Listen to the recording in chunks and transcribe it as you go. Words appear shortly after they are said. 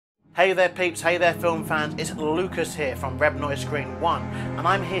Hey there peeps, hey there film fans, it's Lucas here from Rebellious Noise Screen 1 and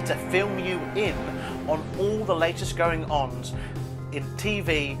I'm here to film you in on all the latest going ons in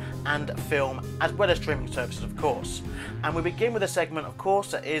TV and film, as well as streaming services of course. And we begin with a segment of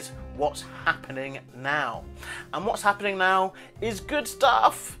course that is what's happening now. And what's happening now is good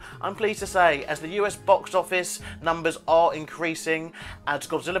stuff, I'm pleased to say, as the US box office numbers are increasing, as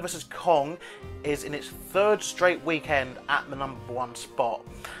Godzilla vs Kong is in its third straight weekend at the #1 spot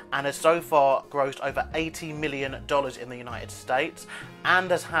and has so far grossed over $80 million in the United States and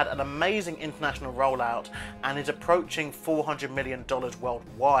has had an amazing international rollout and is approaching $400 million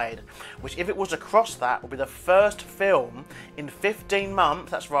worldwide, which if it was to cross that would be the first film in 15 months,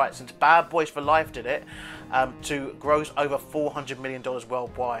 that's right, since Bad Boys for Life did it, to gross over $400 million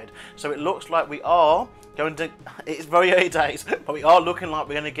worldwide. So it looks like we are going to, it's very early days, but we are looking like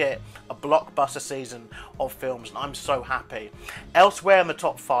we're going to get a blockbuster season of films and I'm so happy. Elsewhere in the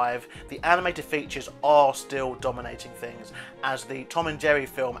top 5, the animated features are still dominating things, as the Tom and Jerry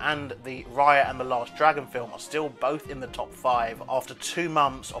film and the Raya and the Last Dragon film are still both in the top 5 after 2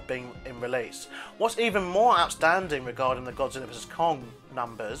 months of being in release. What's even more outstanding regarding the Godzilla vs Kong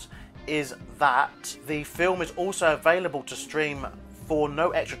numbers is that the film is also available to stream for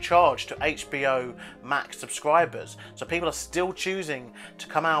no extra charge to HBO Max subscribers. So people are still choosing to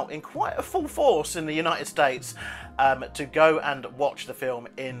come out in quite a full force in the United States to go and watch the film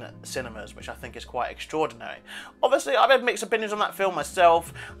in cinemas, which I think is quite extraordinary. Obviously, I've had mixed opinions on that film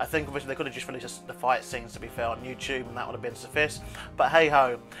myself. I think obviously they could have just released the fight scenes, to be fair, on YouTube and that would have been sufficient. But hey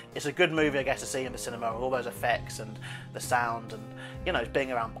ho, it's a good movie I guess to see in the cinema with all those effects and the sound and, you know,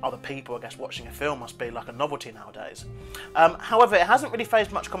 being around other people. I guess watching a film must be like a novelty nowadays. However, it hasn't really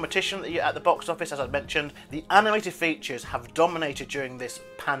faced much competition at the box office. As I mentioned, the animated features have dominated during this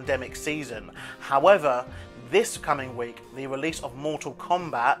pandemic season. However, this coming week, the release of Mortal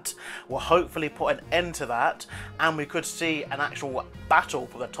Kombat will hopefully put an end to that and we could see an actual battle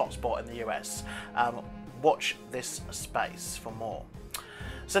for the top spot in the US. Watch this space for more.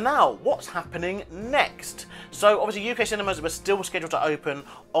 So now, what's happening next? So obviously UK cinemas were still scheduled to open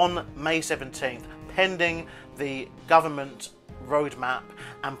on May 17th, pending the government roadmap,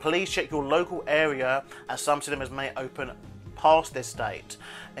 and please check your local area as some cinemas may open past this date,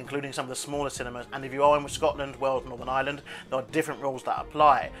 including some of the smaller cinemas, and if you are in Scotland, Wales, Northern Ireland, there are different rules that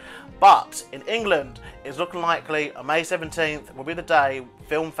apply. But in England, it's looking likely on May 17th will be the day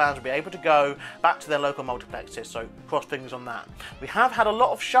film fans will be able to go back to their local multiplexes, so cross fingers on that. We have had a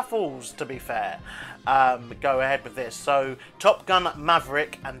lot of shuffles, to be fair. Go ahead with this. So Top Gun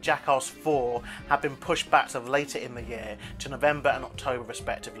Maverick and Jackass 4 have been pushed back to later in the year to November and October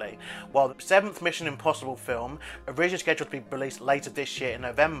respectively, while the 7th Mission Impossible film, originally scheduled to be released later this year in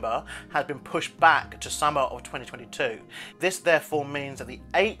November, has been pushed back to summer of 2022. This therefore means that the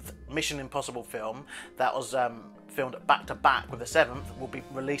 8th Mission Impossible film that was filmed back to back with the 7th will be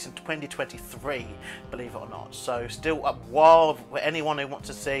released in 2023, believe it or not. So still a while for anyone who wants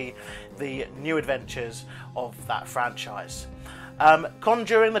to see the new adventures of that franchise.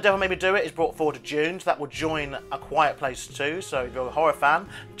 Conjuring The Devil Made Me Do It is brought forward to June, so that will join A Quiet Place 2, so if you're a horror fan,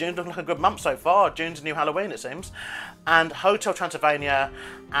 June's looking like a good month so far. June's a new Halloween it seems. And Hotel Transylvania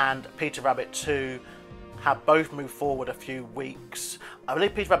and Peter Rabbit 2 have both moved forward a few weeks. I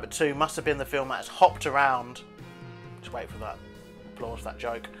believe Peter Rabbit 2 must have been the film that has hopped around. Just wait for that applause for that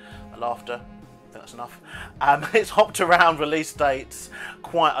joke, laughter. I think that's enough. It's hopped around release dates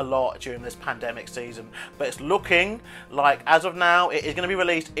quite a lot during this pandemic season, but it's looking like, as of now, it is going to be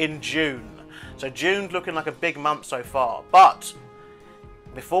released in June. So June's looking like a big month so far. But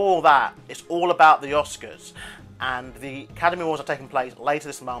before all that, it's all about the Oscars. And the Academy Awards are taking place later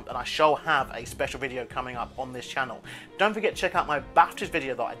this month, and I shall have a special video coming up on this channel. Don't forget to check out my BAFTAs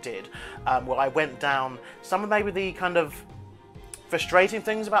video that I did, where I went down some of maybe the kind of frustrating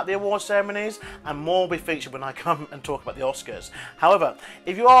things about the award ceremonies, and more will be featured when I come and talk about the Oscars. However,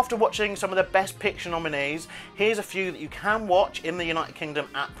 if you're after watching some of the Best Picture nominees, here's a few that you can watch in the United Kingdom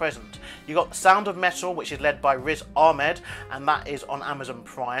at present. You've got Sound of Metal, which is led by Riz Ahmed, and that is on Amazon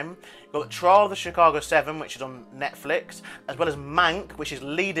Prime. You've got Trial of the Chicago 7, which is on Netflix, as well as Mank, which is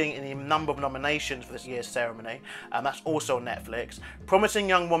leading in the number of nominations for this year's ceremony, and that's also on Netflix. Promising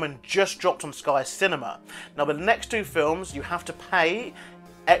Young Woman just dropped on Sky Cinema. Now, with the next 2 films, you have to pay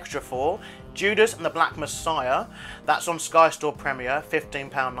extra for. Judas and the Black Messiah, that's on Sky Store Premiere,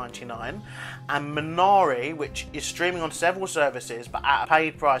 £15.99, and Minari, which is streaming on several services but at a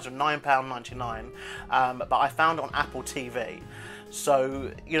paid price of £9.99, but I found it on Apple TV. So,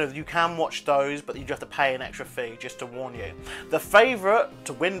 you know, you can watch those, but you do have to pay an extra fee, just to warn you. The favourite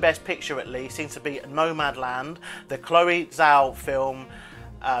to win Best Picture, at least, seems to be Nomadland, the Chloe Zhao film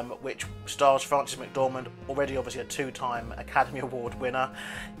which stars Frances McDormand, already obviously a 2-time Academy Award winner,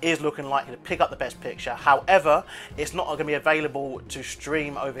 is looking likely to pick up the Best Picture. However, it's not going to be available to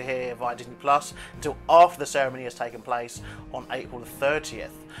stream over here via Disney Plus until after the ceremony has taken place on April the 30th.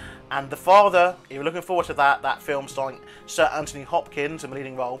 And The Father, if you're looking forward to that film starring Sir Anthony Hopkins in the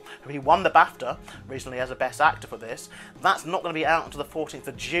leading role, he won the BAFTA recently as a Best Actor for this, that's not going to be out until the 14th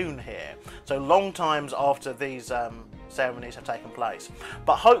of June here. So long times after these ceremonies have taken place.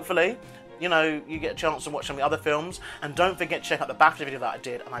 But hopefully, you know, you get a chance to watch some of the other films, and don't forget to check out the BAFTA video that I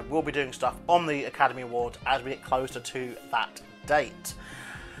did, and I will be doing stuff on the Academy Awards as we get closer to that date.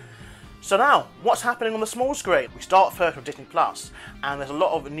 So now, what's happening on the small screen? We start first with Disney Plus, and there's a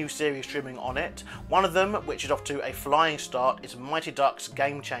lot of new series streaming on it. One of them, which is off to a flying start, is Mighty Ducks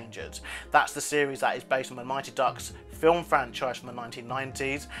Game Changers. That's the series that is based on the Mighty Ducks film franchise from the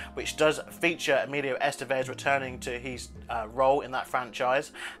 1990s, which does feature Emilio Estevez returning to his role in that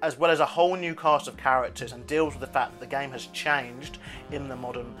franchise, as well as a whole new cast of characters, and deals with the fact that the game has changed in the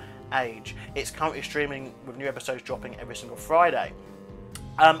modern age. It's currently streaming with new episodes dropping every single Friday.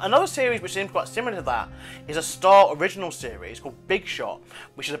 Another series which seems quite similar to that is a Star original series called Big Shot,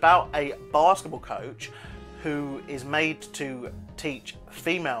 which is about a basketball coach who is made to teach a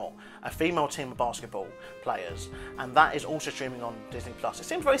female team of basketball players, and that is also streaming on Disney Plus. It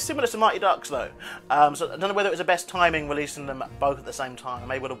seems very similar to Mighty Ducks though, so I don't know whether it was the best timing releasing them both at the same time. I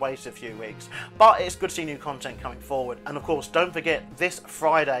may would have waited a few weeks, but it's good to see new content coming forward. And of course, don't forget, this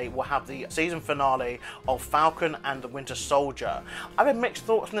Friday we'll have the season finale of Falcon and the Winter Soldier. I've had mixed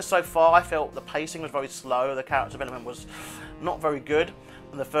thoughts on this so far. I felt the pacing was very slow, the character development was not very good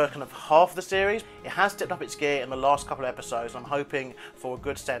in the first kind of half of the series. It has stepped up its gear in the last couple of episodes, and I'm hoping for a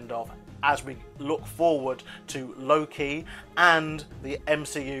good send-off as we look forward to Loki and the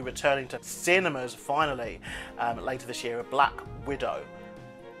MCU returning to cinemas finally later this year, Black Widow.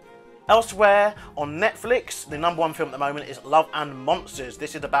 Elsewhere on Netflix, the #1 film at the moment is Love and Monsters.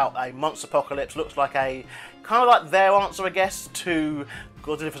 This is about a monster apocalypse. Looks like a kind of like their answer, I guess, to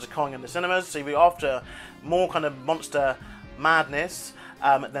Godzilla vs. Kong in the cinemas. So if you're after more kind of monster madness,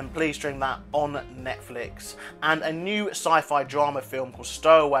 then please stream that on Netflix. And a new sci-fi drama film called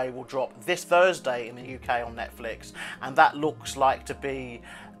Stowaway will drop this Thursday in the UK on Netflix, and that looks like to be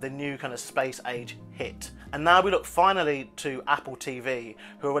the new kind of space age hit. And now we look finally to Apple TV,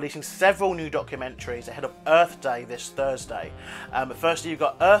 who are releasing several new documentaries ahead of Earth Day this Thursday. Firstly, you've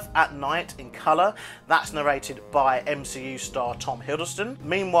got Earth at Night in colour. That's narrated by MCU star Tom Hiddleston.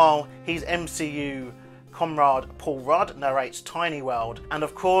 Meanwhile, his MCU comrade Paul Rudd narrates Tiny World, and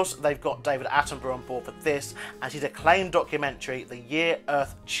of course they've got David Attenborough on board for this, and his acclaimed documentary The Year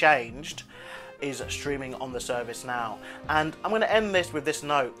Earth Changed is streaming on the service now. And I'm going to end this with this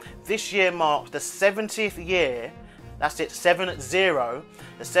note. This year marks the 70th year, that's it, 70, the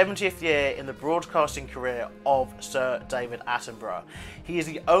 70th year in the broadcasting career of Sir David Attenborough. He is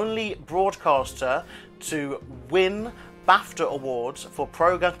the only broadcaster to win BAFTA awards for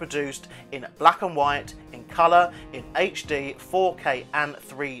programs produced in black and white, in colour, in HD, 4K and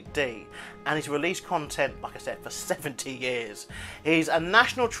 3D. And he's released content, like I said, for 70 years. He's a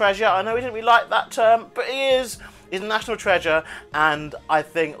national treasure. I know he didn't really like that term, but he is. He's a national treasure, and I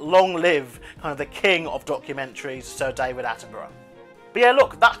think long live kind of the king of documentaries, Sir David Attenborough. But yeah,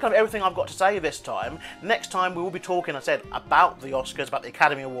 look, that's kind of everything I've got to say this time. Next time we will be talking, I said, about the Oscars, about the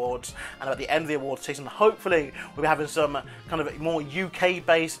Academy Awards, and about the end of the awards season. Hopefully we'll be having some kind of more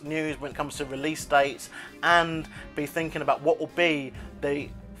UK-based news when it comes to release dates, and be thinking about what will be the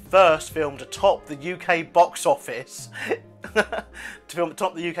first film to top the UK box office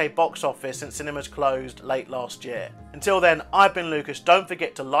since cinemas closed late last year. Until then, I've been Lucas. Don't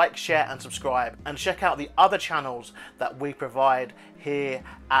forget to like, share and subscribe, and check out the other channels that we provide here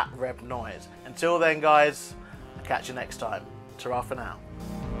at Reb Noise. Until then guys, I'll catch you next time. Ta-ra for now.